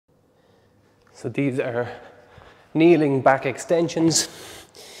So these are kneeling back extensions.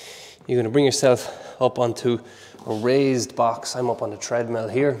 You're going to bring yourself up onto a raised box. I'm up on the treadmill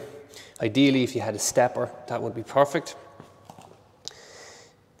here. Ideally, if you had a stepper, that would be perfect.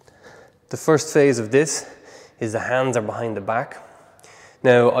 The first phase of this is the hands are behind the back.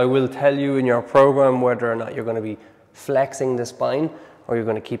 Now, I will tell you in your program whether or not you're going to be flexing the spine or you're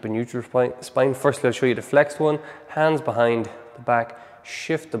going to keep a neutral spine. Firstly, I'll show you the flexed one. Hands behind the back,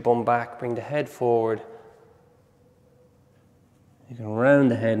 shift the bum back, bring the head forward. You can round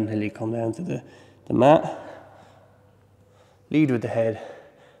the head until you come down to the mat. Lead with the head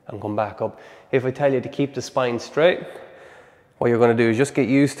and come back up. If I tell you to keep the spine straight, what you're going to do is just get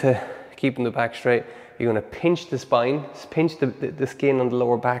used to keeping the back straight. You're going to pinch the spine, pinch the skin on the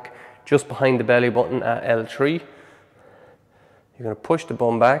lower back just behind the belly button at L3. You're going to push the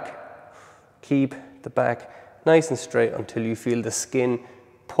bum back, keep the back nice and straight until you feel the skin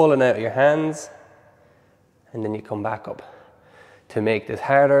pulling out of your hands, and then you come back up. To make this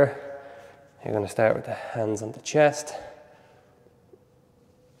harder, you're going to start with the hands on the chest,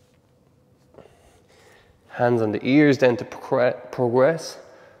 hands on the ears, then to progress.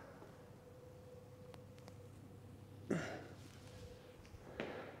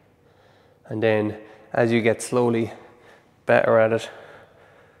 And then as you get slowly better at it,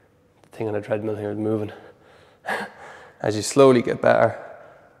 the thing on the treadmill here is moving. As you slowly get better,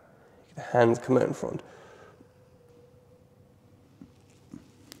 the hands come out in front.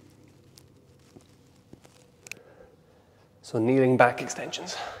 So kneeling back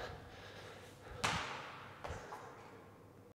extensions.